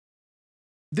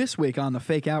This week on the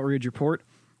Fake Outrage Report,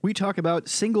 we talk about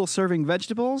single-serving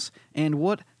vegetables and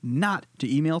what not to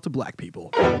email to black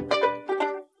people.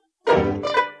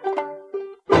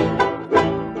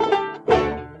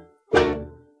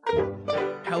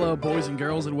 Hello, boys and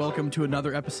girls, and welcome to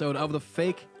another episode of the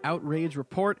Fake Outrage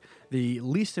Report, the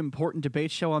least important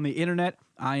debate show on the internet.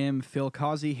 I am Phil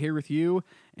Causey here with you,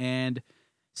 and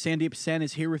Sandeep Sen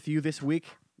is here with you this week,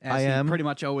 as he pretty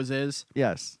much always is.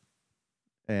 Yes.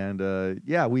 And,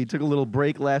 we took a little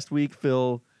break last week,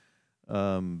 Phil.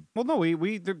 Well, no,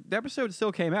 the episode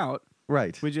still came out.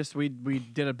 Right. We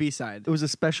did a B-side. It was a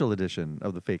special edition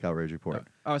of the Fake Outrage Report.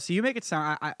 Oh, so you make it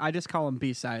sound... I just call them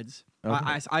B-sides.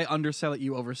 Okay. I undersell it,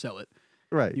 you oversell it.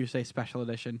 Right. You say special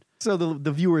edition. So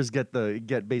the viewers get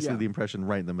basically the impression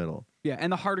right in the middle. Yeah,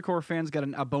 and the hardcore fans got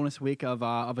a bonus week of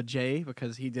a Jay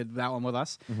because he did that one with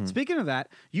us. Mm-hmm. Speaking of that,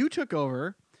 you took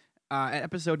over at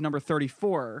episode number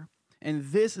 34, and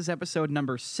this is episode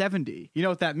number 70. You know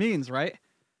what that means, right?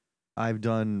 I've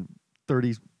done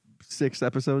 36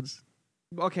 episodes.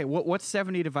 Okay, what's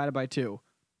 70 divided by 2?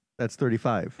 That's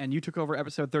 35. And you took over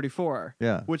episode 34.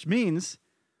 Yeah. Which means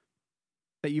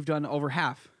that you've done over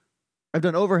half. I've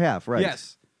done over half, right?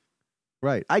 Yes.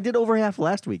 Right. I did over half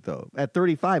last week, though. At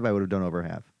 35, I would have done over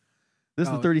half. This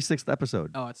is the 36th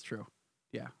episode. Oh, that's true.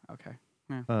 Yeah, okay.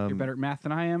 Yeah. You're better at math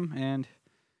than I am, and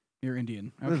you're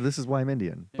Indian. Okay. This is why I'm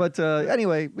Indian. Yeah. But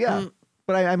anyway, yeah.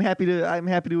 But I'm happy to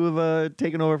have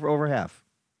taken over for over half.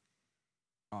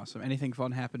 Awesome. Anything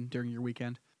fun happened during your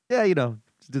weekend? Yeah,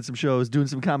 did some shows, doing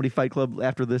some Comedy Fight Club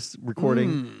after this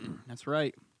recording. That's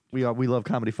right. We love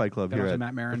Comedy Fight Club here at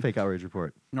the Fake Outrage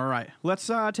Report. All right. Let's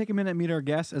take a minute and meet our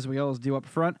guests, as we always do up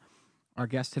front. Our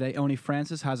guest today, Oni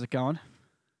Francis. How's it going?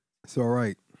 It's all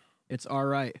right. It's all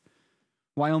right.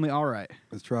 Why only all right?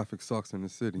 Because traffic sucks in the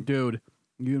city. Dude,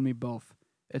 you and me both.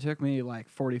 It took me like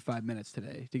 45 minutes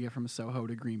today to get from Soho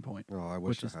to Greenpoint. Oh, I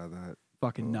wish I had that.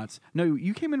 Fucking nuts. No,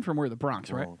 you came in from where? The Bronx,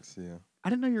 right? Bronx, yeah. I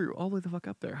didn't know you were all the way the fuck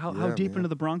up there. How deep into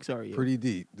the Bronx are you? Pretty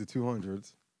deep. The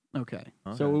 200s. Okay.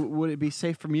 So would it be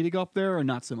safe for me to go up there or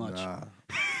not so much? Nah.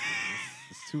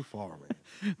 It's too far,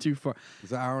 man. Too far.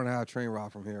 It's an hour and a half train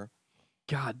ride from here.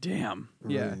 God damn.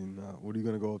 Really, yeah. What are you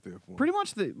going to go up there for? Pretty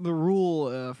much the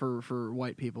rule for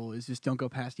white people is just don't go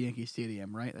past Yankee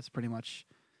Stadium, right? That's pretty much...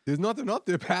 There's nothing up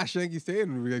there past Yankee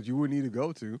Stadium that you wouldn't need to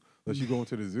go to unless you go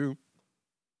into the zoo.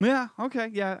 Yeah, okay.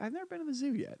 Yeah, I've never been to the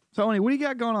zoo yet. So, Oni, what do you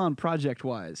got going on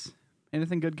project-wise?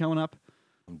 Anything good coming up?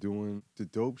 I'm doing the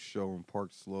Dope Show in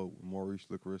Park Slope with Maurice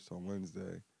Licorice on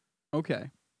Wednesday. Okay.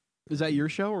 Is that your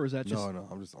show, or is that just... No,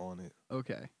 I'm just on it.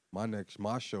 Okay.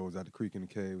 My show is at the Creek in the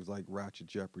Cave. It's like Ratchet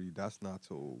Jeopardy. That's not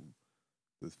till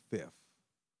the 5th.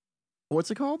 What's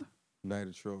it called? Night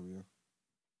of Trivia.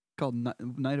 Called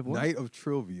Night of what? Night of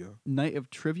Trivia. Night of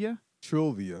Trivia?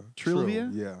 Trivia. Trivia?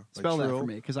 Yeah. Spell like that for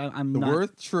me, because I'm the not... The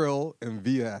word trill and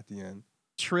via at the end.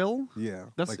 Trill? Yeah.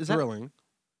 That's like thrilling.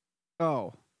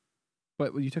 Oh.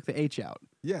 But you took the H out.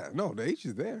 Yeah. No, the H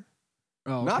is there.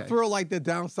 Oh, okay. Not thrill like the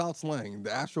down south slang.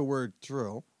 The actual word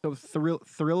trill. So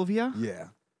Thrillvia? Yeah.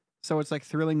 So it's like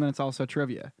thrilling, then it's also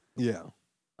trivia. Yeah.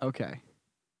 Okay.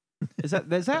 Is that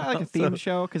like a theme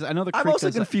show? Because I know the. I'm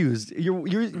also confused.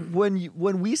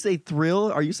 When we say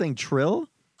thrill, are you saying trill?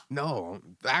 No,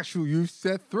 actually, you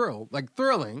said thrill, like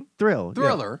thrilling.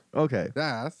 Thriller. Yeah. Okay.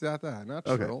 That's not trill.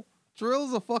 Okay. Trill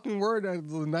is a fucking word that's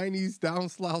the 90s down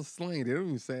south slang. They don't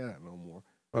even say that no more.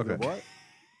 Okay. What?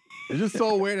 It's just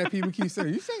so weird that people keep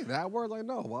saying, you say that word? Like,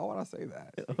 no, why would I say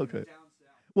that? Okay.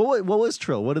 What was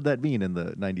trill? What did that mean in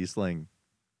the 90s slang?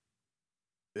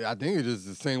 Yeah, I think it's just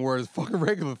the same word as fucking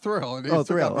regular thrill. And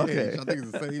thrill, okay. I think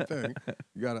it's the same thing.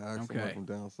 You got to ask someone from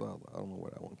down south. I don't know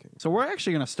where that one came from. So we're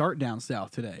actually going to start down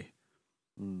south today.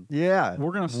 Yeah.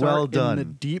 We're going to start in the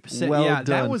deep south.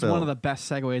 That was Phil. one of the best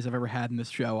segues I've ever had in this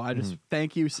show. I just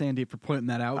thank you, Sandeep, for putting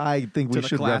that out. I think we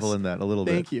should revel in that a little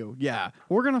bit. Thank you. Yeah.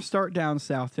 We're going to start down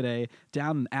south today,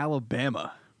 down in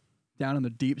Alabama, down in the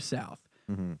deep south.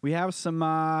 Mm-hmm. We have some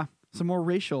more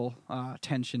racial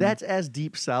tension. That's as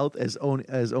deep south as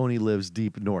Oni lives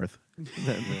deep north.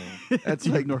 That's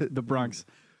deep like north, the Bronx.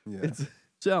 Yeah.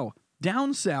 So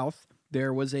down south,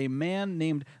 there was a man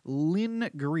named Lynn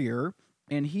Greer,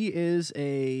 and he is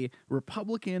a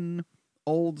Republican,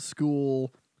 old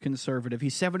school conservative.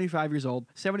 He's 75 years old,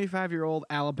 75-year-old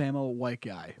Alabama white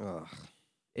guy. Ugh.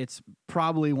 It's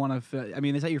probably one of.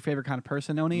 Is that your favorite kind of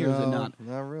person, Oni, or is it not?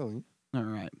 Not really. All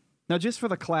right. Now, just for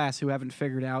the class who haven't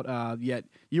figured out yet,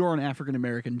 you are an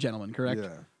African-American gentleman, correct?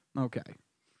 Yeah. Okay.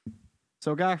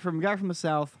 So, guy from the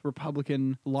South,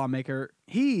 Republican lawmaker,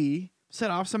 he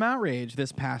set off some outrage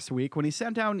this past week when he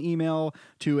sent out an email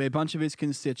to a bunch of his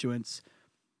constituents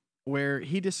where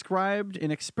he described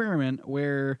an experiment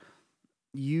where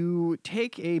you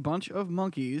take a bunch of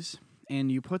monkeys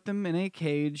and you put them in a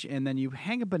cage and then you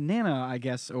hang a banana, I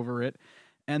guess, over it.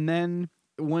 And then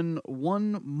when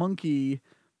one monkey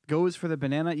goes for the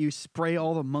banana, you spray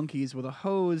all the monkeys with a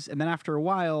hose. And then after a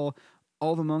while,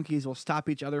 all the monkeys will stop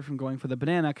each other from going for the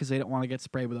banana because they don't want to get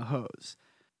sprayed with a hose.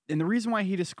 And the reason why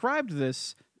he described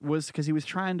this was because he was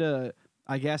trying to,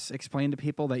 I guess, explain to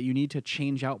people that you need to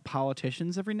change out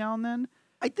politicians every now and then.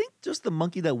 I think just the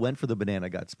monkey that went for the banana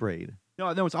got sprayed. No,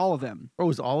 it's all of them. Oh, it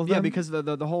was all of them? Yeah, because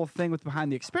the whole thing with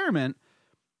behind the experiment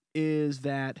is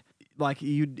that like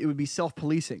it would be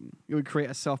self-policing. It would create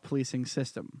a self-policing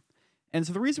system. And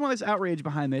so the reason why there's outrage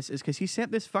behind this is because he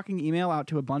sent this fucking email out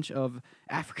to a bunch of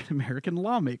African-American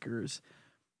lawmakers,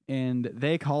 and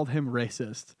they called him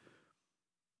racist.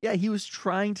 Yeah, he was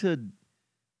trying to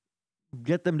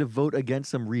get them to vote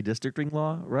against some redistricting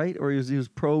law, right? Or he was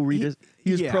pro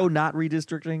pro not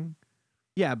redistricting.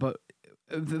 Yeah, but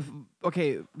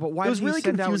okay, but why? It was did he really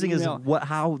send out confusing an as email?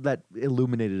 how that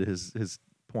illuminated his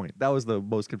point. That was the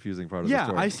most confusing part of the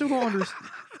story. I still don't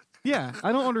understand. Yeah,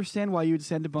 I don't understand why you'd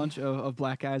send a bunch of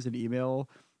black guys an email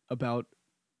about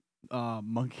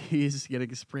monkeys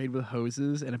getting sprayed with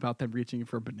hoses and about them reaching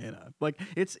for a banana. Like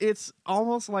it's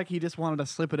almost like he just wanted to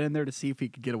slip it in there to see if he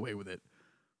could get away with it.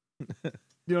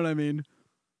 You know what I mean?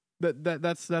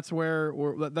 That's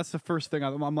the first thing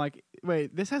I'm like,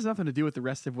 wait, this has nothing to do with the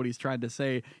rest of what he's trying to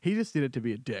say. He just did it to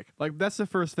be a dick. Like that's the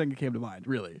first thing that came to mind,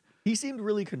 really. He seemed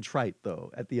really contrite though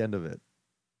at the end of it.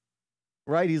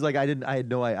 Right? He's like, I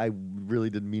really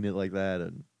didn't mean it like that.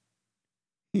 And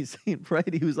he seemed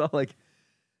right. He was all like,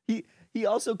 he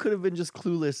also could have been just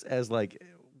clueless as like,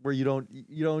 where you don't.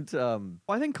 Well,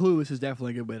 I think clueless is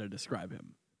definitely a good way to describe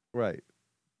him. Right.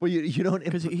 Well, you don't,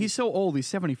 because he's so old. He's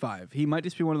 75. He might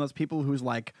just be one of those people who's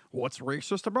like, "What's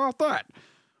racist about that?"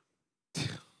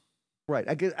 Right.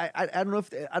 I don't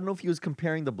know if he was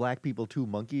comparing the black people to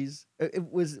monkeys.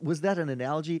 Was that an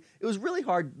analogy? It was really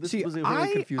hard. This was a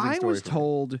really confusing story. I was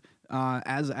told,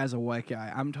 as a white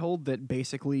guy, I'm told that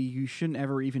basically you shouldn't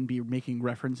ever even be making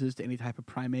references to any type of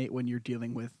primate when you're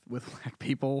dealing with black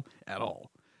people at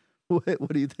all.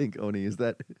 What do you think, Oni? Is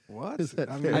that what? Is that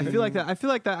I feel like that. I feel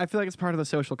like it's part of the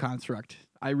social construct.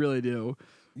 I really do.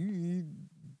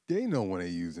 They know when they're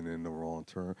using it in the wrong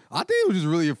term. I think it was just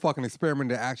really a fucking experiment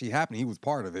that actually happened. He was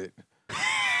part of it.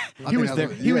 He was there.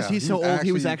 He's so old.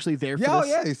 He was actually there for this.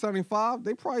 Yeah, he's 75.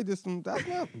 They probably did some. That's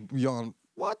not beyond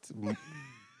what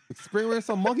experience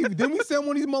some monkey. Didn't we send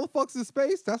one of these motherfuckers to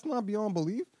space? That's not beyond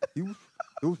belief. It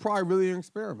was probably really an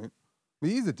experiment. But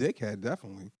he's a dickhead,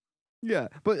 definitely. Yeah,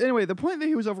 but anyway, the point that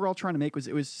he was overall trying to make was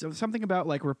it was something about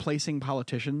like replacing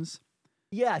politicians.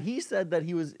 Yeah, he said that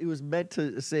it was meant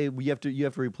to say you have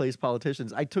to replace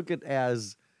politicians. I took it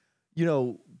as,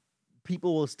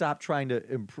 people will stop trying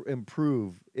to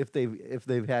improve if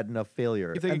they've had enough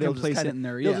failure. If they can complacent in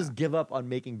there, they'll just give up on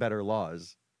making better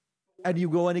laws. And you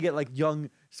go in and get like young,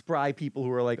 spry people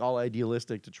who are like all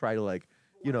idealistic to try to like,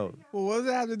 Well, what does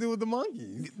that have to do with the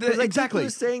monkeys? Exactly. He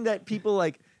was saying that people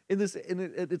like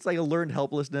it's like a learned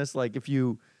helplessness. Like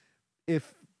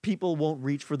if people won't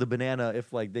reach for the banana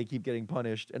if like they keep getting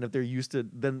punished, and if they're used to,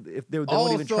 then if they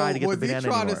won't even try to get the banana was he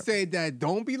trying anymore. to say that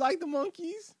don't be like the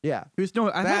monkeys? Yeah,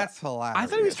 that's hilarious. I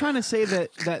thought he was trying to say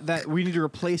that we need to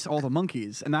replace all the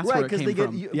monkeys, and that's where it came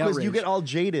from. Because you get all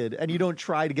jaded and you don't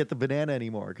try to get the banana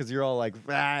anymore because you're all like,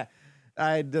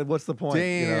 what's the point?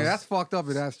 Damn, that's fucked up.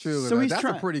 If that's true. So that's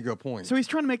a pretty good point. So he's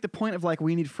trying to make the point of like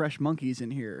we need fresh monkeys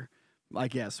in here. I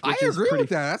guess. I agree with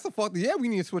that. That's a fuck. Yeah, we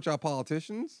need to switch our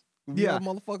politicians. Yeah,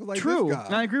 motherfuckers like true. This guy.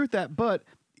 And I agree with that. But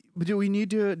do we need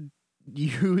to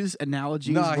use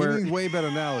analogies? Nah, he needs way better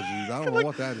analogies. I don't know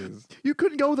what that is. You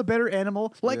couldn't go with a better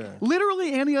animal,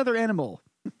 literally any other animal,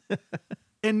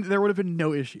 and there would have been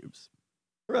no issues.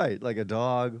 Right, like a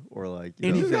dog or like.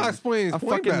 He's not explaining his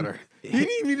point better. He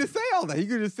didn't need to say all that. He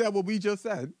could have just said what we just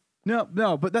said.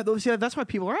 No, but that's why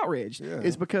people are outraged. Yeah.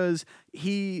 Is because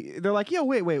they're like, yo,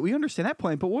 wait, we understand that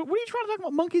point, but what are you trying to talk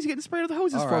about monkeys getting sprayed with the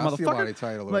hoses for, motherfucker?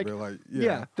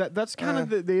 That's kind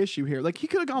of the issue here. Like he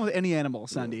could have gone with any animal,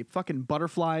 Sandeep. Fucking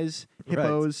butterflies,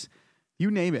 hippos,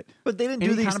 you name it. But they didn't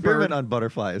do the experiment on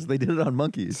butterflies. They did it on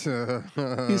monkeys.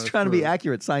 He's trying to be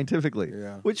accurate scientifically,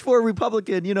 which for a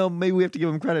Republican, maybe we have to give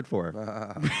him credit for.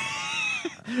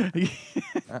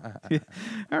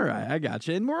 All right, I got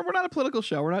you. And we're not a political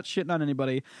show. We're not shitting on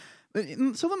anybody.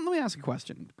 So let me ask a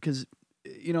question, because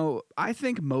I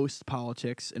think most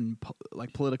politics and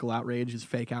political outrage is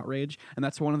fake outrage, and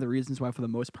that's one of the reasons why, for the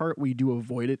most part, we do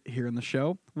avoid it here in the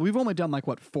show. We've only done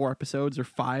 4 episodes or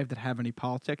 5 that have any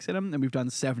politics in them, and we've done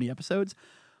 70 episodes.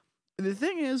 The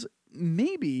thing is,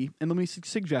 maybe, and let me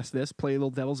suggest this, play a little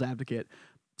devil's advocate.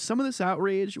 Some of this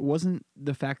outrage wasn't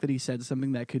the fact that he said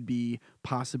something that could be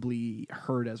possibly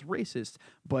heard as racist,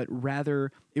 but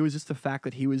rather it was just the fact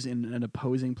that he was in an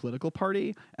opposing political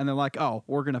party, and they're like, oh,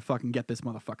 we're going to fucking get this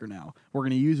motherfucker now. We're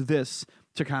going to use this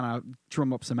to kind of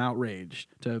drum up some outrage,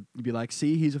 to be like,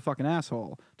 see, he's a fucking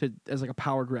asshole, as like a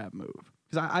power grab move.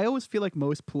 Because I always feel like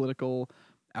most political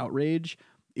outrage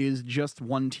is just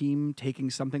one team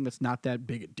taking something that's not that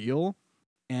big a deal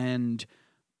and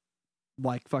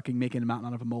like fucking making a mountain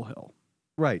out of a molehill.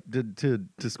 Right. To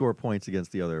score points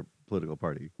against the other political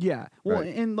party. Yeah. Well,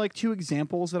 Right. and like two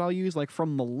examples that I'll use, like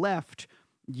from the left,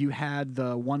 you had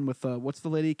the one with what's the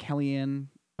lady? Kellyanne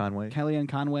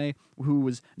Conway, who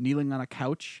was kneeling on a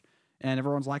couch, and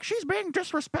everyone's like, she's being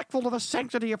disrespectful to the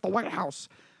sanctity of the White House.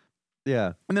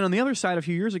 Yeah. And then on the other side, a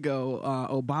few years ago,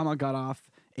 Obama got off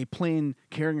a plane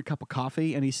carrying a cup of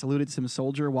coffee, and he saluted some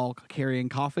soldier while carrying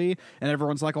coffee, and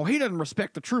everyone's like, oh, he doesn't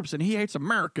respect the troops, and he hates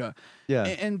America. Yeah.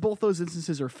 And both those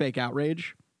instances are fake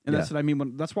outrage. And that's what I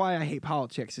mean. That's why I hate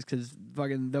politics, is because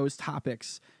fucking those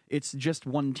topics, it's just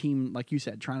one team, like you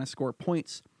said, trying to score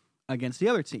points against the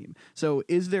other team. So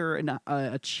is there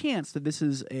a chance that this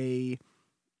is a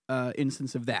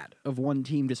instance of that, of one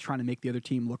team just trying to make the other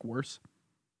team look worse?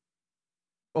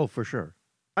 Oh, for sure.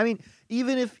 I mean,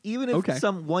 even if Okay.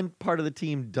 some one part of the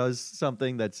team does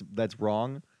something that's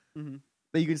wrong, Mm-hmm.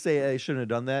 that you can say I shouldn't have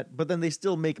done that, but then they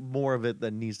still make more of it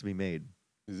than needs to be made.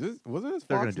 Was it his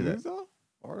They're gonna Fox do that. News though?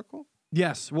 Article?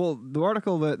 Yes. Well, the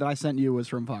article that I sent you was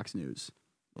from Fox News.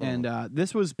 And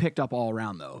this was picked up all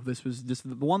around, though. This was just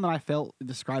the one that I felt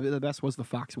described it the best was the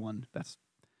Fox one. That's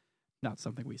not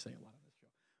something we say a lot on this show.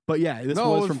 But yeah, this No,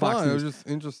 was it was from fine. Fox It was News. just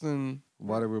interesting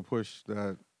why they would push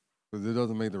that, because it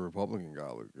doesn't make the Republican guy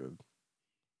look good.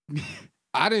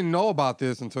 I didn't know about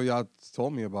this until y'all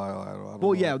told me about it. I don't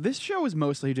Well, know. yeah, this show is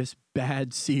mostly just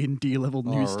bad C and D level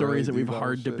news Oh, stories that really? we've D-level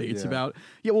hard shit? debates Yeah. about.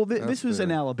 Yeah, well, this That's was in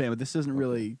fair. Alabama. This doesn't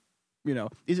really,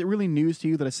 is it really news to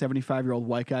you that a 75-year-old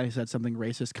white guy said something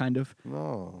racist, kind of?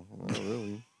 No, not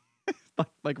really.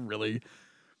 like really?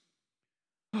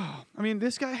 I mean,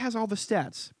 this guy has all the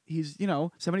stats. He's,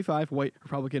 75, white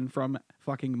Republican from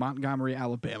fucking Montgomery,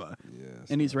 Alabama. Yes.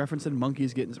 And he's referencing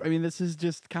monkeys getting... I mean, this is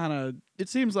just kind of... It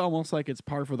seems almost like it's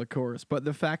par for the course. But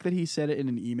the fact that he said it in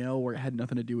an email where it had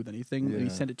nothing to do with anything, and he Yeah.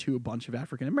 sent it to a bunch of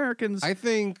African Americans... I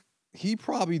think he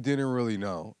probably didn't really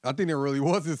know. I think there really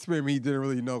was a spin. He didn't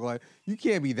really know. Like, you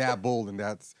can't be that bold, and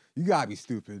you gotta be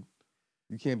stupid.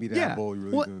 You can't be that bold. You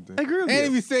really do. I agree with And you.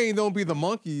 if he's saying don't be the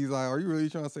monkeys, like, are you really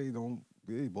trying to say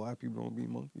black people don't be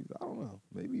monkeys? I don't know.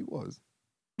 Maybe he was.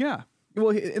 Yeah. Well,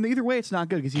 and either way, it's not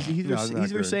good because he's No, it's not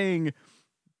either good. saying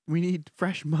we need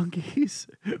fresh monkeys,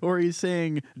 or he's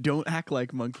saying don't act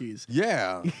like monkeys.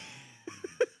 Yeah.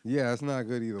 Yeah, it's not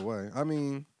good either way. I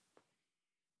mean,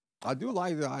 I do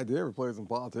like the idea of replacing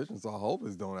politicians, so I hope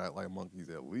it's don't act like monkeys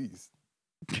at least.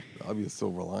 That'll be a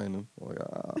silver lining. Like,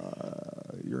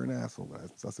 you're an asshole.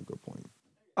 That's a good point.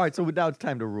 All right, so now it's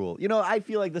time to rule. I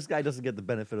feel like this guy doesn't get the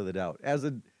benefit of the doubt. As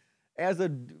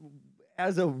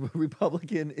a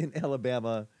Republican in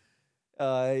Alabama,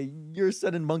 you're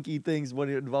sending monkey things when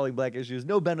involving black issues.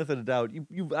 No benefit of doubt.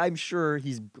 I'm sure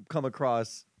he's come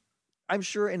across. I'm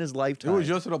sure in his lifetime. It was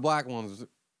just to the black ones.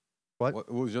 What?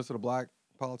 It was just to the black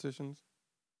politicians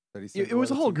that he sent It was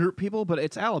a letters whole to? group of people, but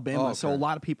it's Alabama, Oh, so a okay.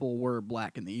 lot of people were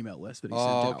black in the email list that he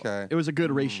Oh, sent out. okay. It was a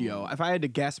good ratio. If I had to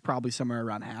guess, probably somewhere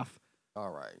around half. All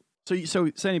right.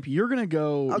 So Sandy, you're gonna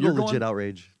go. I'll you're go legit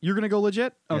outrage. You're gonna go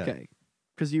legit. Yeah. Okay.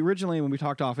 Because originally, when we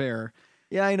talked off air,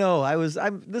 Yeah, I know.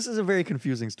 This is a very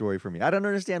confusing story for me. I don't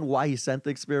understand why he sent the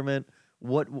experiment.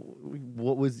 What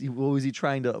was he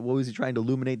trying to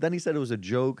illuminate? Then he said it was a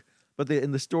joke, but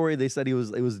in the story they said it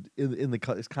was in the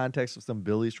context of some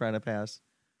bill he's trying to pass.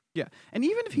 yeah, and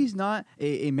even if he's not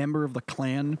a member of the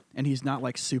Klan and he's not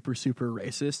like super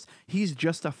racist, he's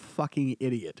just a fucking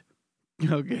idiot.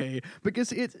 Okay,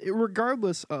 because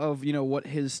regardless of what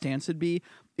his stance would be,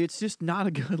 it's just not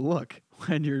a good look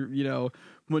when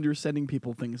you're sending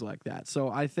people things like that. So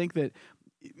I think that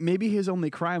maybe his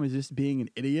only crime is just being an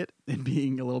idiot and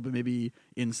being a little bit maybe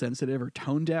insensitive or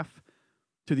tone deaf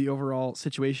to the overall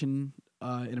situation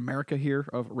in America here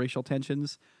of racial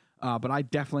tensions. But I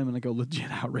definitely am going to go legit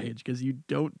outrage because you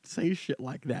don't say shit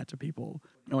like that to people.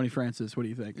 Oni Francis, what do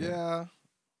you think? Yeah.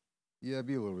 Yeah,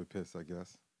 be a little bit pissed, I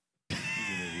guess.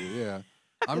 Yeah.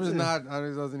 I'm just not.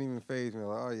 It doesn't even faze me.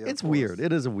 Like, oh yeah. It's weird.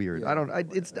 It is a weird. Yeah,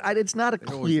 it's not a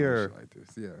They always do clear. shit like this.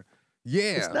 Yeah.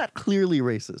 Yeah. It's not clearly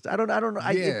racist. I don't.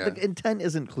 Yeah. The intent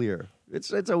isn't clear.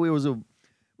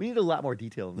 We need a lot more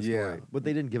detail in the story, but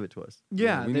they didn't give it to us.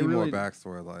 Yeah, we they need really, more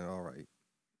backstory. Like, all right.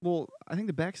 Well, I think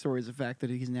the backstory is the fact that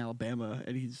he's in Alabama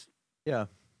and he's. Yeah.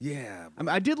 Yeah. I mean,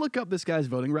 I did look up this guy's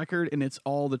voting record, and it's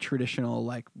all the traditional,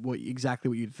 like exactly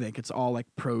what you'd think. It's all like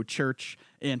pro-church,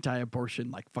 anti-abortion,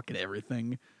 like fucking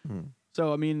everything.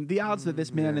 So I mean, the odds that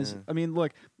this man is. I mean,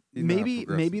 look. He's not a Maybe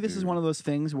progressive this is dude. one of those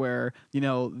things where, you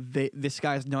know, this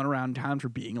guy's known around town for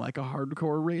being like a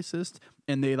hardcore racist,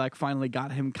 and they like finally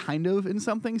got him kind of in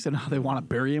something, so now they want to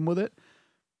bury him with it.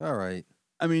 All right.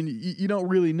 I mean, you don't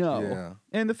really know. Yeah.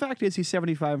 And the fact is he's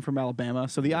 75 and from Alabama,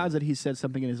 so the odds that he said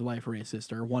something in his life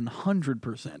racist are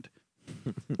 100%.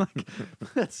 Like,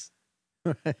 that's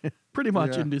pretty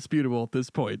much Yeah. indisputable at this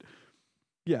point.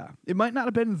 Yeah. It might not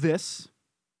have been this,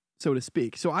 so to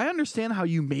speak. So I understand how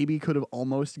you maybe could have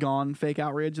almost gone fake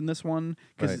outrage in this one,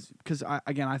 because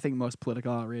I think most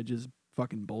political outrage is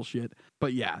fucking bullshit.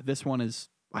 But yeah, this one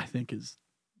I think is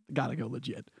gotta go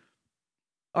legit.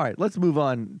 All right, let's move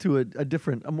on to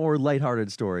a more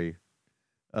lighthearted story.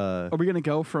 Are we gonna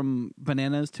go from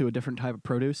bananas to a different type of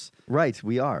produce? Right,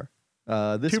 we are.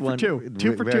 This two for one, two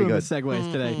for very two in the good.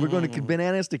 segues today. We're going to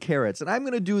bananas to carrots, and I'm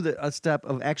going to do a step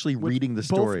of actually reading the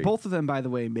story. Both of them, by the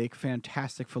way, make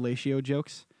fantastic fellatio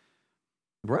jokes.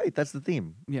 Right, that's the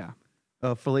theme. Yeah.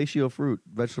 Fellatio fruit,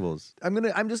 vegetables.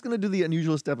 I'm just gonna do the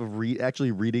unusual step of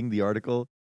actually reading the article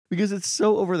because it's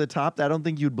so over the top that I don't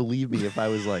think you'd believe me if I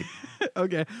was like.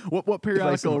 Okay. What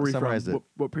periodical are we from? summarized it.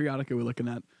 What periodical are we looking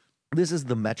at? This is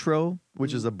the Metro,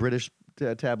 which is a British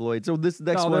tabloid. So this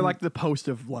next one, they're like the Post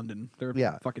of London. They're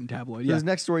Yeah. fucking tabloid. This Yeah.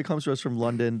 next story comes to us from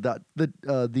London.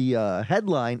 The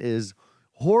headline is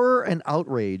 "Horror and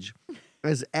Outrage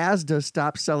as Asda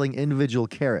stops selling individual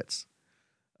carrots."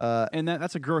 And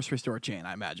that's a grocery store chain,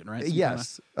 I imagine, right? Some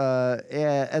Yes.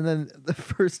 And then the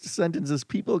first sentence is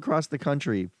people across the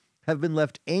country have been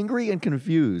left angry and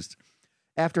confused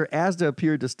after Asda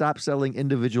appeared to stop selling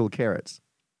individual carrots.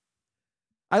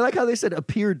 I like how they said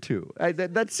appeared to.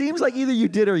 That seems like either you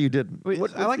did or you didn't. Wait,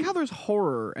 I like how there's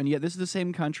horror, and yet this is the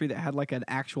same country that had like an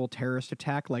actual terrorist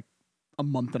attack like a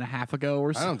month and a half ago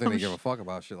or I something. don't think they give a fuck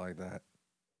about shit like that.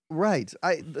 Right.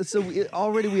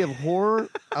 Already we have horror,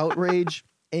 outrage,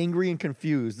 angry, and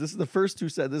confused. This is the first two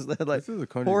said. This is the headline. This is a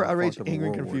country Horror, that outrage, fucked up in angry,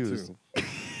 and World War confused. II.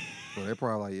 So they're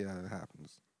probably like, yeah, it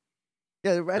happens.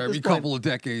 Yeah, at Every this point, couple of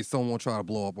decades, someone will try to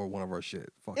blow up one of our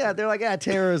shit. Fuck yeah, it. they're like,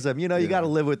 terrorism. You Yeah. got to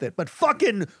live with it. But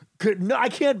fucking, no, I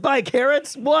can't buy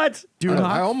carrots. What? Do I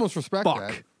not almost respect fuck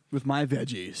that. with my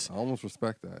veggies. I almost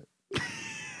respect that.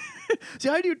 See,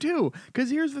 I do too.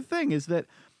 Because here's the thing: is that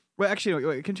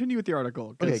wait, continue with the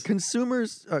article. 'Cause-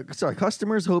 Okay,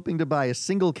 customers hoping to buy a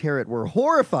single carrot were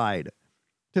horrified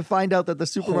to find out that the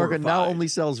supermarket now Horrified. only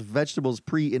sells vegetables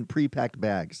in pre-packed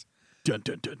bags. Dun,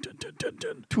 dun, dun, dun, dun, dun,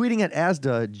 dun. Tweeting at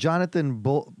Asda, Jonathan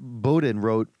Bowden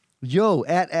wrote, "Yo,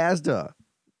 at Asda,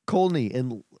 Colney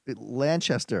in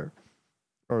Lancaster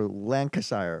or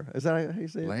Lancashire. Is that how you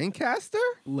say it? Lancaster?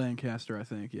 Lancaster, I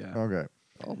think. Yeah. Okay.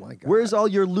 Oh my god. Where's all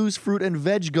your loose fruit and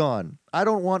veg gone? I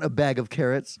don't want a bag of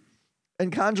carrots."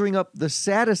 And conjuring up the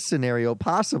saddest scenario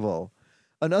possible,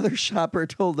 another shopper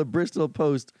told the Bristol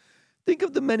Post, "Think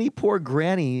of the many poor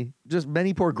granny, just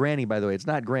many poor granny, by the way. It's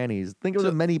not grannies. Think of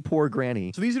the many poor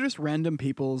granny." So these are just random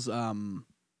people's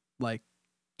like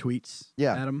tweets.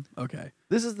 Yeah. Adam. Okay.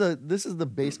 This is the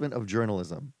basement of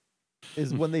journalism.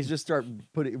 Is when they just start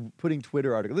putting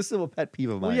Twitter articles. This is a pet peeve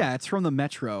of mine. Well, yeah, it's from the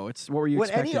Metro. It's what were you When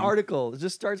expecting? any article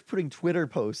just starts putting Twitter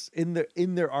posts in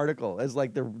their article as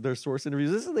like their source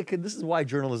interviews. This is why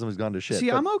journalism has gone to shit.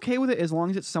 See, But- I'm okay with it as long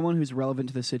as it's someone who's relevant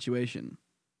to the situation.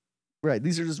 right.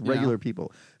 These are just Yeah. regular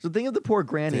people. So think of the poor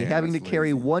granny Damn, having to that's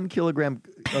carry lazy. 1 kilogram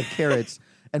of carrots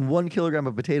and 1 kilogram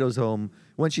of potatoes home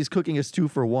when she's cooking a stew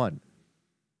for one.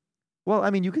 Well,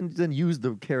 I mean, you can then use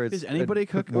the carrots. Does and anybody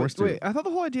cook more stew? Wait, I thought the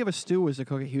whole idea of a stew was to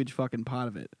cook a huge fucking pot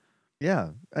of it. Yeah,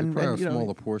 They and probably have you know,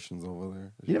 smaller portions over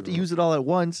there. you have to use it all at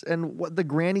once. And what the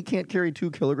granny can't carry 2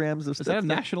 kilograms of Is stuff. that a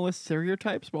nationalist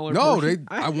stereotype? Smaller No, portion?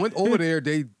 I went over there.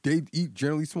 They eat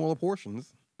generally smaller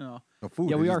portions No. of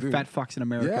food. Yeah, They we just are do. fat fucks in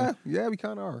America. Yeah, we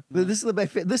kind of are. This is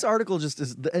this article just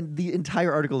is the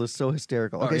entire article is so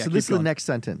hysterical. Oh, Okay, yeah, so keep this is the going. next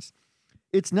sentence.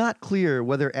 It's not clear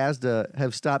whether Asda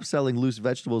have stopped selling loose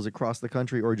vegetables across the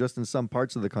country or just in some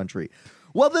parts of the country.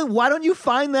 Well, then why don't you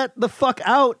find that the fuck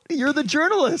out? You're the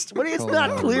journalist. What? It's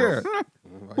not clear.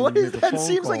 What is that?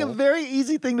 Seems like a very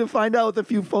easy thing to find out with a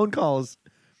few phone calls.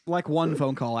 Like one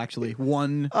phone call, actually.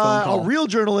 One phone A call. real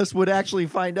journalist would actually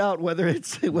find out whether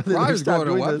Probably they've just go stopped to their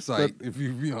doing this. website if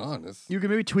you be honest. You can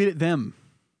maybe tweet at them.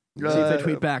 See if they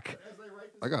tweet back.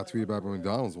 I got tweeted back from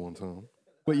McDonald's one time.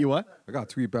 What, you what? I got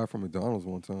tweeted back from McDonald's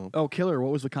one time Oh, killer.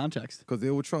 What was the context? because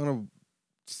they were trying to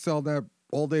sell that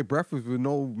all day breakfast with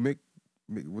no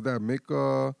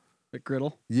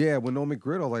McGriddle. Yeah, with no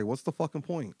McGriddle, like, what's the fucking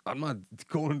point? I'm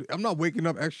not waking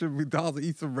up extra McDonald's to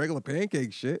eat some regular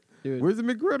pancake shit. Dude, Where's the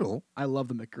McGriddle? I love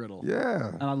the McGriddle. Yeah.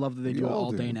 And I love that they We do it all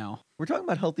all do. day now. We're talking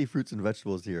about healthy fruits and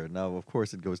vegetables here. Now, of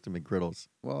course, it goes to McGriddles.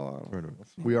 Well,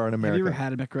 We are in Have America. you ever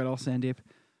had a McGriddle, Sandeep?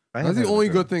 I have that's the had a only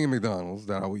McGriddle. good thing in McDonald's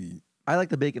that I will eat. I like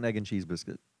the bacon, egg, and cheese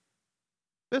biscuit.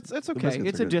 It's okay. biscuits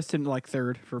It's are a good. distant like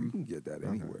third You from can get that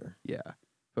anywhere. yeah.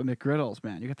 But McGriddles,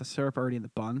 man, you got the syrup already in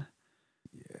the bun.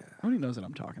 Yeah. Nobody knows what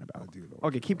I'm talking I about. do know.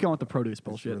 Okay, keep going with the produce It's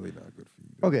bullshit. really not good for you.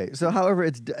 though. Okay, so however,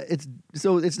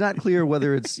 it's not clear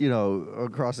whether it's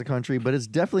across the country, but it's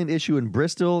definitely an issue in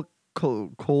Bristol,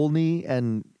 Colney,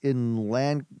 and in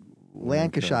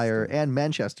Lancashire and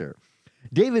Manchester.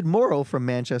 David Morrow from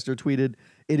Manchester tweeted,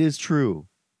 "It is true.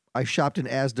 I shopped in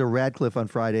Asda Radcliffe on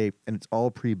Friday, and it's all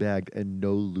pre-bagged and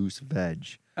no loose veg.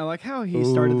 I like how he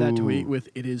started that tweet Ooh. with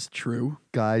 "It is true."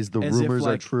 Guys, the As if, rumors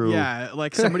are like, true." Yeah,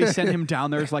 like somebody sent him down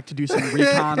there like to do some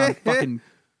recon on fucking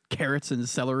carrots and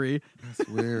celery. That's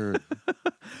weird.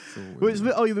 So Was-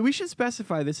 weird. Oh, we should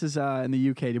specify this is in the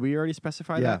UK. Did we already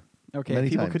specify Yeah, that? Okay, many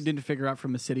people times. didn't figure out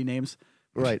from the city names.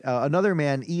 Right. Another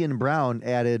man, Ian Brown,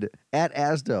 added, "At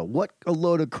Asda, what a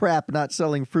load of crap not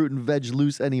selling fruit and veg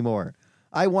loose anymore.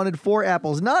 I wanted 4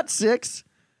 apples, not 6,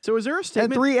 So is there a and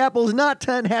statement? 3 apples, not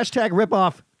 10. Hashtag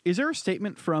ripoff." Is there a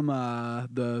statement from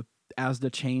the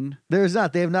Asda chain? There's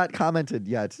not. They have not commented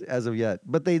yet, as of yet.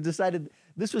 But they decided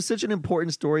this was such an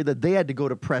important story that they had to go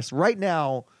to press right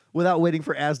now without waiting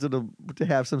for Asda to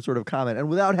have some sort of comment and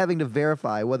without having to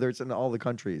verify whether it's in all the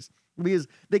countries. Because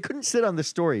they couldn't sit on this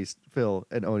story, Phil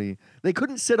and Oni. They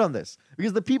couldn't sit on this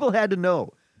because the people had to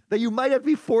know that you might have to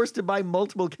be forced to buy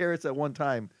multiple carrots at one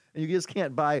time, and you just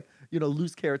can't buy,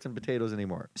 loose carrots and potatoes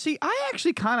anymore. See, I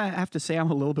actually kind of have to say I'm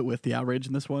a little bit with the outrage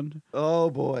in this one. Oh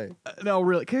boy. No,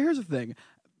 really. 'Kay, here's the thing: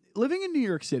 living in New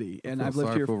York City, and I I've feel lived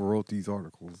sorry here. for whoever wrote these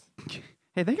articles.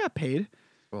 Hey, they got paid,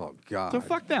 Oh God. so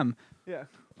fuck them. Yeah.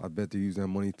 I bet they use that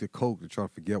money to coke to try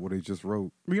to forget what they just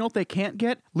wrote. You know what they can't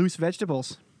get? Loose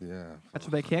vegetables. Yeah. That's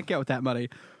what they can't get with that money.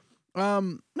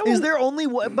 No, Is there only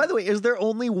one? By the way, is there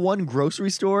only one grocery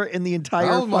store in the That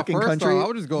entire was my fucking first country? thought. I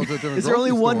would just go to a different Is there only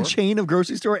grocery one store. chain of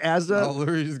grocery store? Asda. I'll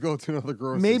literally just go to another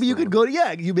grocery Maybe you store. could go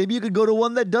to maybe you could go to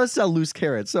one that does sell loose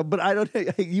carrots. So, but I don't.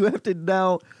 You have to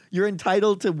now. You're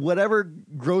entitled to whatever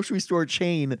grocery store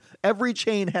chain. Every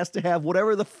chain has to have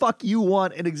whatever the fuck you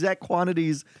want in exact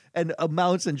quantities and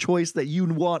amounts and choice that you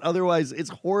want. Otherwise, it's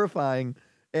horrifying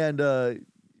and terror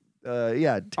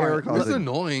right, It's causing.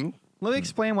 annoying. Let me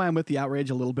explain why I'm with the outrage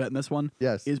a little bit in this one.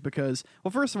 Yes. Is because,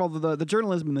 well, first of all, the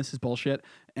journalism in this is bullshit,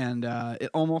 and it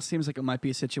almost seems like it might be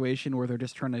a situation where they're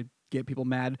just trying to get people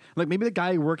mad. Like maybe the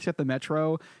guy who works at the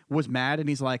Metro was mad, and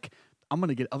he's like, I'm going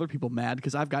to get other people mad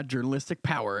because I've got journalistic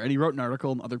power. And he wrote an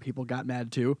article, and other people got mad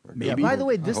too. Yeah, Maybe. by the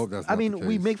way, I this. hope that's I not mean, the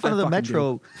we case. make fun I of the fucking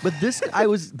Metro, but this. I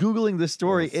was googling this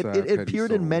story. Oh, sad, It petty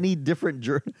appeared in soul. many different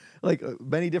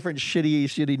many different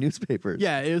shitty newspapers.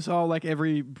 Yeah, it was all like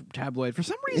every tabloid. For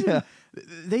some reason, Yeah.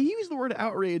 they use the word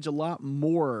outrage a lot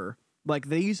more. Like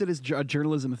they use it as a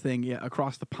journalism thing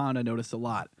across the pond. I noticed a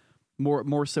lot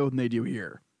more so than they do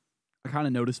here. I kind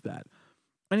of noticed that.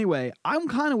 Anyway, I'm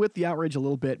kind of with the outrage a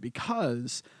little bit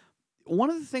because one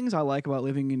of the things I like about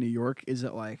living in New York is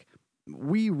that like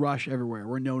we rush everywhere.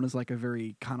 We're known as like a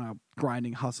very kind of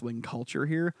grinding, hustling culture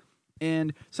here.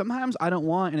 And sometimes I don't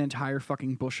want an entire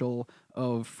fucking bushel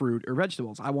of fruit or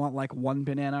vegetables. I want like one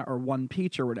banana or one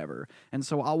peach or whatever. And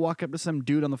so I'll walk up to some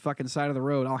dude on the fucking side of the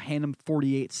road. I'll hand him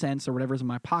 48 cents or whatever's in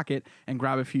my pocket and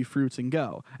grab a few fruits and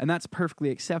go. And that's perfectly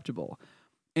acceptable.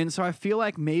 And so I feel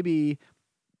like maybe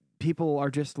people are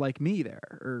just like me there,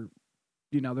 or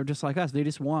they're just like us. They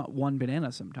just want one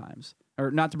banana sometimes,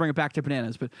 or not to bring it back to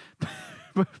bananas, but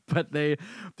but they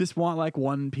just want like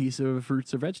one piece of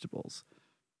fruits or vegetables.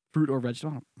 Fruit or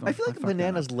vegetable. I feel like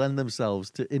bananas lend themselves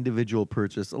to individual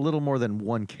purchase a little more than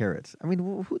one carrot. I mean,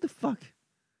 who the fuck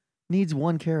needs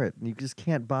one carrot? You just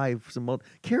can't buy some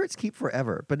carrots keep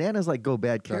forever. Bananas like go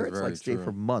bad. Carrots very like stay true.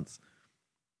 for months.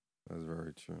 That's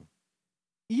very true.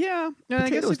 Yeah, and I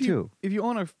guess Potatoes too. if you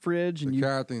own a fridge and The you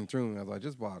carrot thing, true. I was like,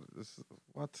 just bought it.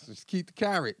 Just keep the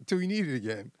carrot until you need it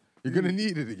again. You're gonna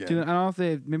need it again. I don't know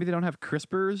if maybe they don't have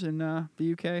crispers in the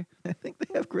UK. I think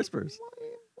they have crispers.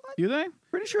 Do they?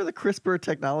 Pretty sure the CRISPR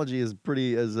technology is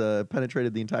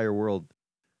penetrated the entire world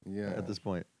Yeah. at this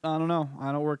point. I don't know.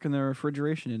 I don't work in the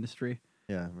refrigeration industry.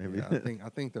 Yeah, maybe. Yeah, I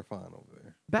think they're fine over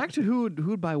there. Back to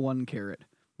who'd buy one carrot.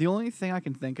 The only thing I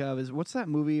can think of is what's that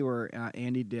movie where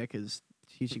Andy Dick is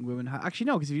teaching women how? Actually,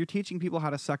 no, because if you're teaching people how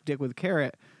to suck dick with a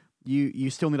carrot, you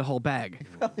still need a whole bag.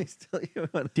 Probably still.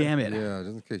 Damn it. Yeah,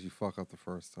 just in case you fuck up the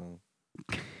first time.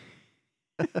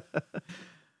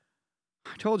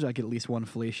 Told you I get at least one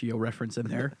fellatio reference in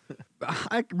there.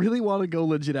 I really want to go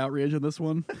legit outrage on this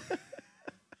one.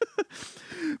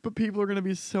 But people are going to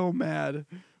be so mad.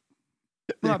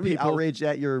 Not Be people. outraged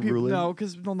at your ruling. No,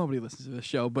 because nobody listens to this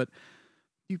show, but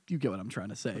you get what I'm trying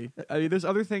to say. I mean, there's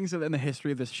other things in the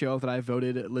history of this show that I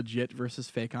voted legit versus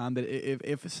fake on. That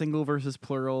if single versus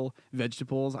plural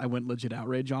vegetables, I went legit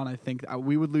outrage on. I think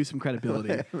we would lose some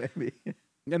credibility. Maybe.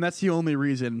 And that's the only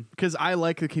reason, because I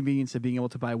like the convenience of being able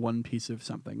to buy one piece of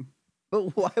something.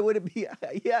 But why would it be?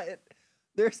 Yeah,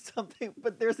 there's something,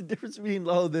 but there's a difference between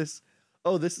this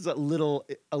is a little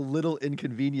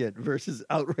inconvenient versus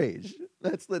outrage.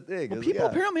 That's the thing. Well, people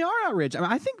apparently are outraged. I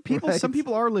mean, I think some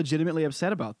people are legitimately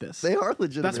upset about this. They are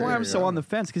legitimate. That's why I'm so on the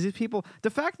fence, because the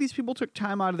fact these people took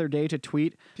time out of their day to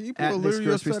tweet People at are this literally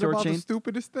grocery upset store about chain. the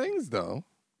stupidest things, though.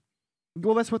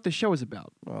 Well, that's what the show is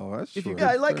about. Oh, that's If you true.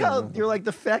 Yeah, I like Fair how enough. you're like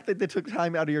the fact that they took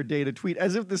time out of your day to tweet,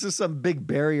 as if this is some big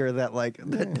barrier that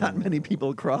not many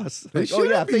people cross. They Like,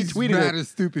 shouldn't if they be tweeted mad it. at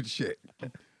stupid shit.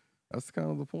 That's kind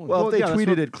of the point. Well, if they yeah, that's tweeted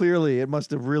what- it clearly, it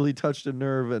must have really touched a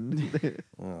nerve, and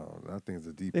oh, that thing's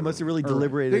a deep. they must have really Right.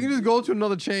 deliberated. They can just go to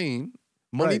another chain.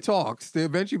 Money Right. talks. They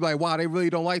eventually be like, wow, they really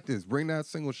don't like this. Bring that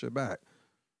single shit back.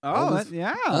 All this-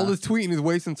 yeah. All this tweeting is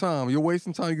wasting time. You're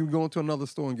wasting time. You can go into another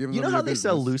store and give them. You know how they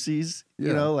sell Loosies? Yeah.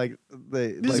 You know, like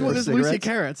they. This is like what for this Lucy cigarettes?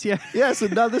 carrots. Yeah. Yeah, so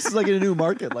now this is like in a new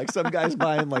market. Like some guys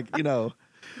buying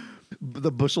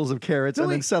the bushels of carrots No,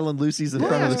 and then wait. selling Lucy's in Let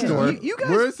front me of ask the you, store. you guys.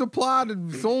 Where it's supplied,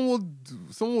 someone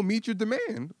will meet your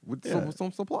demand with Yeah.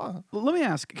 some supply. Let me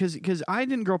ask, because I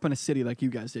didn't grow up in a city like you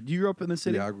guys did. You grew up in the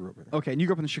city. Yeah, I grew up in. Okay, and you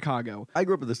grew up in Chicago. I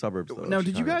grew up in the suburbs. Though, Now, of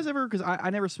did you Chicago. guys ever? Because I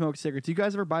never smoked cigarettes. Did you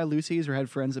guys ever buy Lucy's or had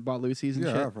friends that bought Lucy's and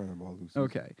Yeah, I shit? have friends about Lucy.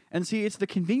 Okay, and see, it's the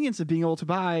convenience of being able to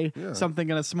buy Yeah. something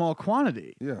in a small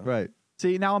quantity. Yeah. Right.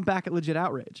 See, now I'm back at legit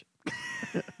outrage.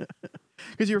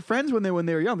 Because your friends, when they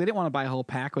were young, they didn't want to buy a whole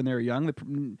pack when they were young. They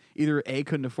either A,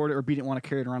 couldn't afford it, or B, didn't want to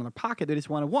carry it around in their pocket. They just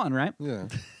wanted one, right? Yeah.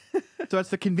 So that's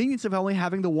the convenience of only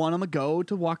having the one on the go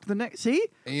to walk to the next. See?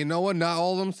 And you know what? Not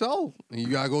all of them sell. And you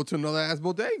gotta go to another ass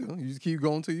bodega. You just keep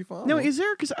going till you find No, one. is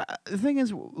there? Because the thing is,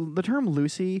 the term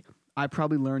Lucy, I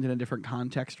probably learned in a different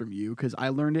context from you. Because I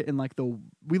learned it in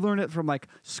we learned it from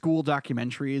school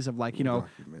documentaries of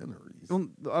Documentaries.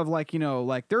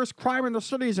 of there's crime in the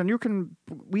cities and you can.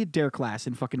 We had dare class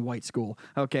in fucking white school,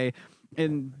 okay,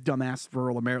 in dumbass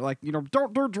rural America,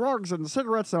 don't do drugs and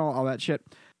cigarettes and all that shit.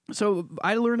 So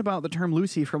I learned about the term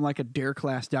Lucy from a dare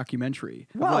class documentary.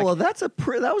 of, Wow, well, that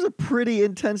was a pretty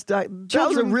intense. That was a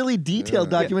Children- really detailed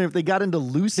documentary. If they got into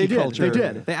Lucy They did. culture, They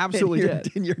did. They absolutely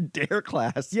did. in your dare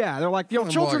class. Yeah, they're like, More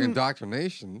like children.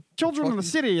 indoctrination. Children in the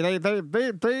Fucking-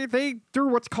 city, they do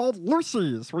what's called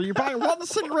Lucy's, where you buy one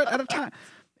cigarette at a time.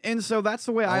 And so that's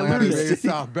the way I Oh, learned that made it. it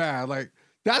sound bad. Like,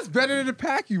 that's better than a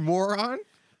pack, you moron.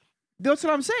 That's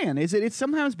what I'm saying. It's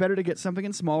sometimes better to get something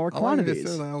in smaller I like to quantities.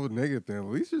 say that I was negative then. At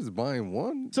least you're just buying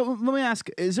one. So let me ask: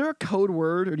 is there a code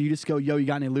word, or do you just go, "Yo, you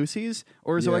got any Lucy's?"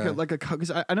 Or is Yeah. there like a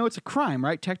because I know it's a crime,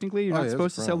 right? Technically, you're Oh, not yeah, it's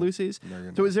supposed a to sell crime. Lucy's. No,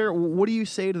 you're So not. is there? What do you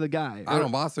say to the guy? I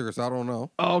don't buy cigarettes. I don't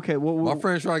know. Oh, okay. Well, My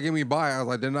friends try to get me to buy it. I was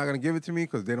like, they're not going to give it to me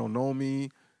because they don't know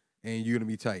me and you're going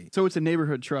to be tight. so it's a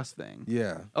neighborhood trust thing.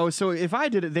 Yeah. Oh, so if I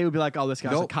did it, they would be like, "Oh, this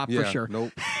guy's a Nope. cop Yeah, for sure."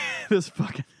 Nope. This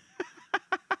fucking.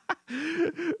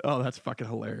 Oh, that's fucking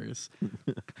hilarious.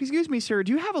 Excuse me, sir.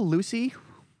 Do you have a Lucy?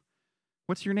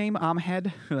 What's your name?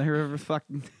 Ahmed.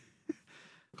 Fucking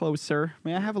close, sir.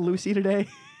 May I have a Lucy today?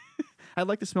 I'd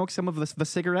like to smoke some of the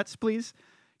cigarettes, please.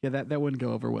 Yeah, that wouldn't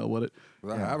go over well, would it?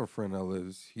 I have a friend that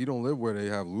lives. He don't live where they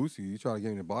have Lucy. He try to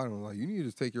get me to buy them. I'm like, you need to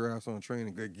just take your ass on a train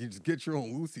and you just get your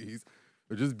own Lucy's,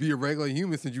 or just be a regular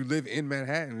human since you live in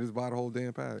Manhattan and just buy the whole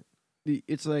damn pack.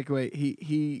 It's like, wait,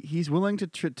 he's willing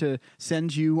to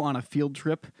send you on a field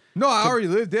trip. No, I already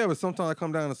live there, but sometimes I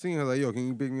come down to see him. Like, yo, can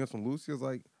you pick me up some Lucy? I was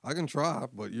like, I can try,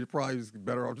 but you're probably just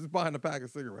better off just buying a pack of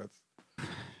cigarettes.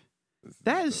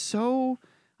 That is so.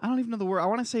 I don't even know the word. I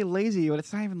want to say lazy, but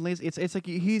it's not even lazy. It's like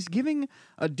he's giving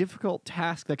a difficult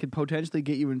task that could potentially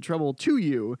get you in trouble to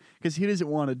you because he doesn't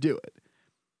want to do it.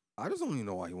 I just don't even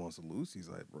know why he wants a Lucy's.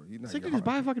 Like, bro, he's not It's like your you just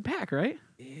buy a heart. fucking pack, right?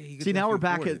 Yeah, he could See, now we're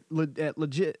definitely back afford it. at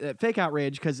legit fake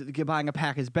outrage because buying a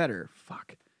pack is better.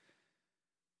 Fuck.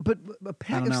 But a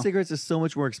pack don't of know. cigarettes is so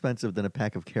much more expensive than a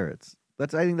pack of carrots. I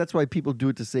think that's why people do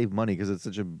it to save money because it's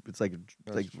like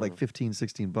That's like true.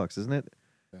 $15-$16, isn't it?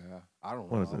 Yeah, I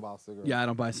don't What know is it? about cigarettes. Yeah, I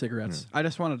don't buy cigarettes. I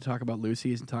just wanted to talk about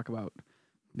Lucy's and talk about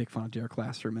make fun of Dare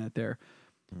Class for a minute there.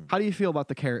 How do you feel about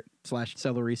the carrot /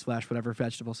 celery / whatever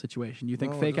vegetable situation? You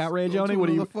think No, fake just outrage, go to Oni? What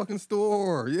do you? another fucking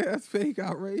store? Yeah, it's fake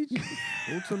outrage.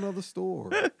 Go to another store.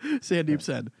 Sandeep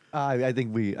said. I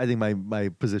think my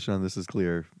position on this is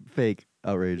clear. Fake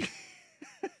outrage.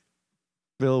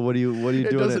 Phil, what are you It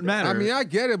doing? doesn't matter. I mean, I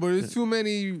get it, but it's too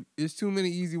many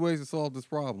easy ways to solve this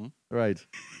problem. Right.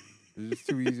 It's just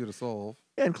too easy to solve.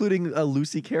 Yeah, including a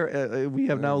Lucy carrot. We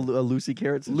have now a Lucy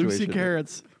carrot situation. Lucy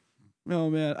carrots. Oh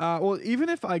man. Well, even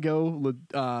if I go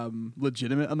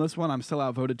legitimate on this one, I'm still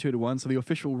outvoted 2-1. So the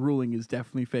official ruling is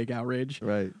definitely fake outrage.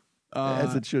 Right.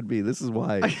 As it should be. This is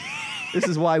why. This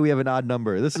is why we have an odd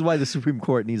number. This is why the Supreme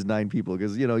Court needs 9 people,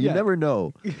 because you never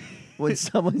know when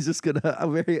someone's just gonna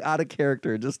very out of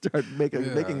character just start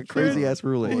making a crazy ass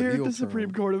ruling. Here at the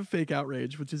Supreme Court of fake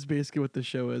outrage, which is basically what the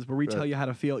show is, where we tell you how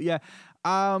to feel. Yeah.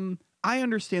 I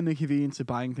understand the convenience of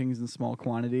buying things in small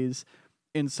quantities,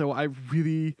 and so I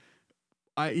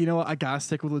gotta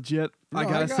stick with legit. I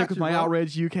gotta stick with my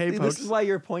outrage UK folks. This is why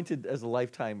you're appointed as a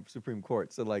lifetime Supreme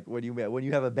Court. So like when you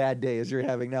have a bad day as you're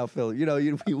having now, Phil, you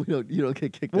don't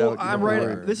get kicked out. Well, I'm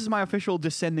right. This is my official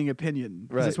dissenting opinion.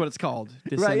 Right. This is what it's called.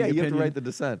 Right? Yeah, you have to write the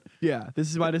dissent. Yeah, this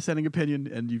is my dissenting opinion,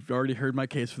 and you've already heard my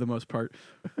case for the most part.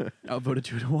 Outvoted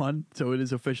 2-1, so it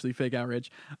is officially fake outrage.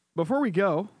 Before we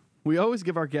go, we always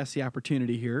give our guests the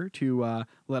opportunity here to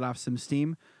let off some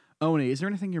steam. Oni, is there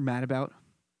anything you're mad about?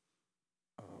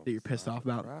 That you're pissed off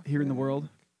about here in the world?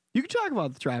 You can talk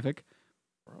about the traffic.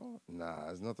 Bro, nah,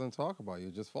 there's nothing to talk about. You're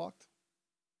just fucked.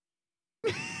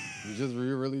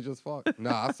 You're really just fucked.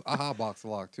 Nah, I hotbox a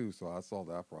lot too, so I solved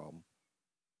that problem.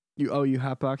 You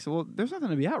hotbox? Well, there's nothing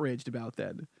to be outraged about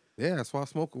then. Yeah, that's why I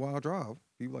smoke while I drive.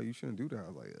 People like, you shouldn't do that. I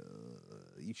was like,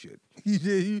 you should.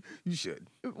 You should.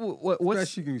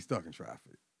 Especially when you're stuck in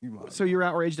traffic. So you're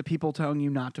outraged at people telling you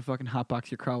not to fucking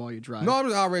hotbox your car while you drive? No, I'm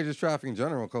just outraged at traffic in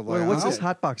general. Cause like, what's this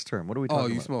hotbox term? What are we talking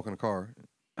about? Oh, you smoke in a car.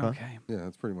 Huh? Okay. Yeah,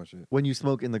 that's pretty much it. When you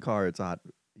smoke in the car, it's hot.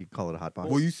 You call it a hotbox.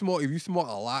 Well, if you smoke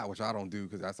a lot, which I don't do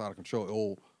because that's out of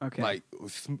control,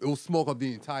 it'll smoke up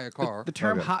the entire car. The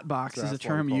term hotbox So is a that's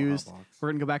why we term call it used. hotbox. We're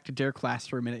going to go back to Dare class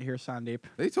for a minute here, Sandeep.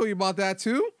 They told you about that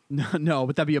too? No,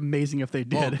 but that'd be amazing if they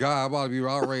Oh did. God, I'm about to be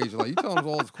outraged. Like you telling us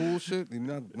all this cool shit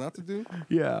not to do?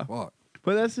 Yeah. Fuck.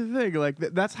 But that's the thing, like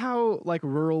that's how like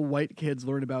rural white kids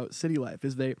learn about city life.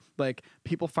 Is they like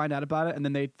people find out about it and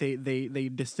then they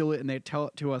distill it and they tell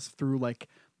it to us through like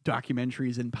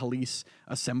documentaries and police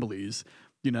assemblies.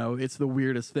 It's the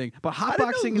weirdest thing. But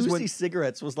hotboxing is when Loosie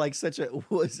cigarettes was like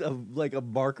like a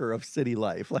marker of city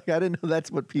life. Like I didn't know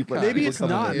that's what people. Maybe people it's come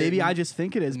not. in. Maybe I just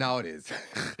think it is. Now it is.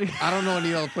 I don't know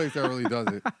any other place that really does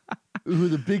it. Ooh,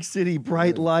 the big city,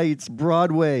 bright lights,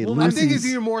 Broadway. Well, I think it's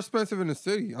Loosie's. even more expensive in the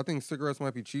city. I think cigarettes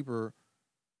might be cheaper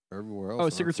everywhere else. Oh,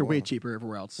 cigarettes are way cheaper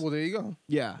everywhere else. Well, there you go.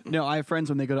 Yeah. No, I have friends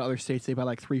when they go to other states, they buy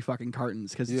like 3 fucking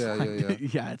cartons because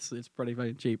it's pretty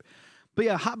fucking cheap. But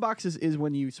yeah, hotboxes is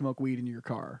when you smoke weed in your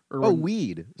car. Or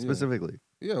Weed specifically.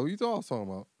 Yeah, what you all talking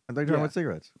about? I thought you were talking about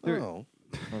cigarettes. Oh.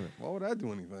 Why would that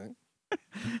do anything?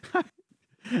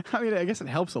 I mean, I guess it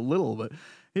helps a little, but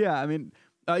yeah, I mean,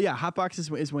 hotbox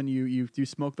is when you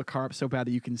smoke the car up so bad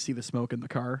that you can see the smoke in the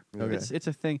car. Okay. It's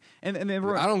a thing, and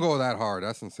everyone, I don't go that hard.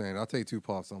 That's insane. I'll take 2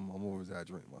 puffs. I'm over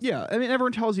exaggerating myself. Yeah, I mean,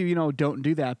 everyone tells you don't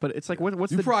do that, but it's like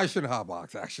what's you the probably shouldn't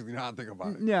hotbox. Actually, now I think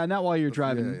about it. Yeah, not while you're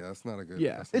driving. Yeah, that's not a good.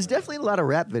 Yeah. It's definitely a lot of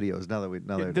rap videos now that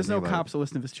There's no thinking about cops that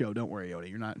listen to this show. Don't worry,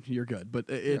 Yodi. You're good. But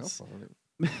it's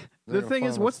Yeah, the thing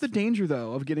is, what's the danger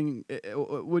though of getting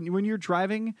when you're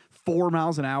driving 4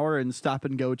 miles an hour in stop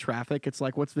and go traffic? It's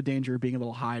like, what's the danger of being a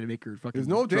little high to make your fucking? There's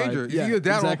no drive? danger. Yeah, Either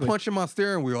that exactly. or I'm punching my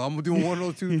steering wheel. I'm doing one of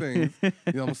those 2 things.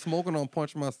 I'm smoking on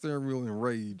punching my steering wheel in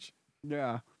rage.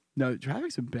 Yeah. No,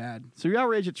 traffic's been bad. So you're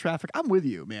outraged at traffic. I'm with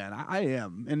you, man. I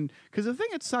am. And because the thing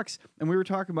that sucks, and we were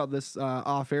talking about this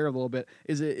off air a little bit,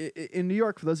 is in New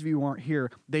York, for those of you who aren't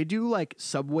here, they do like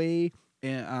subway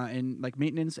and like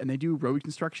maintenance, and they do road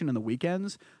construction on the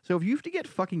weekends. So if you have to get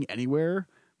fucking anywhere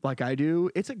like I do,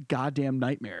 it's a goddamn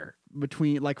nightmare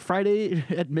between like Friday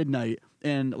at midnight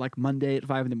and like Monday at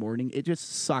 5 a.m. It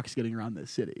just sucks getting around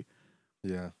this city.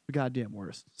 Yeah. The goddamn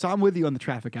worst. So I'm with you on the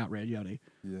traffic outrage, Yoni.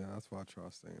 Yeah, that's why I try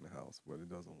to stay in the house, but it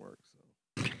doesn't work.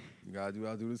 So you gotta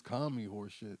do this comedy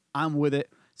horse shit. I'm with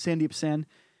it. Sandeep Sen,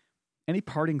 any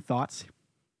parting thoughts?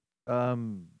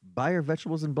 Buy your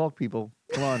vegetables in bulk, people.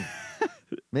 Come on.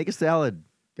 Make a salad.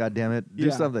 God damn it.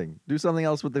 Do something. Do something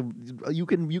else with the you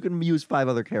can use 5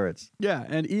 other carrots. Yeah,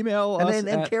 and email us.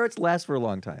 And carrots last for a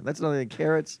long time. That's another thing.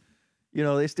 Carrots,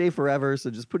 they stay forever, so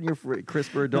just put in your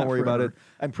crisper. Don't worry about it.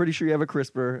 I'm pretty sure you have a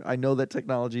crisper. I know that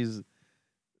technology's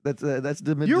that's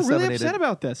disseminated. You're really upset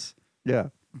about this. Yeah.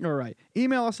 All right.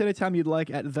 Email us anytime you'd like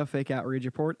at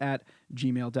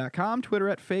thefakeoutragereport@gmail.com. Twitter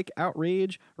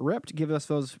 @fakeoutragerept. Give us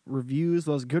those reviews,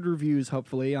 those good reviews,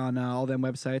 hopefully, on all them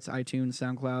websites, iTunes,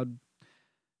 SoundCloud.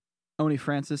 Oni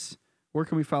Francis, where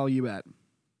can we follow you at?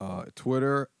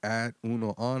 Twitter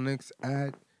 @UnoOnyx,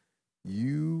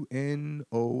 UNOONIX.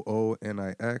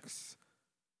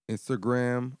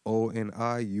 Instagram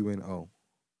ONIUNO.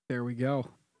 There we go.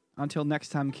 Until next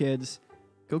time, kids,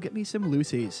 go get me some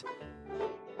Loosies.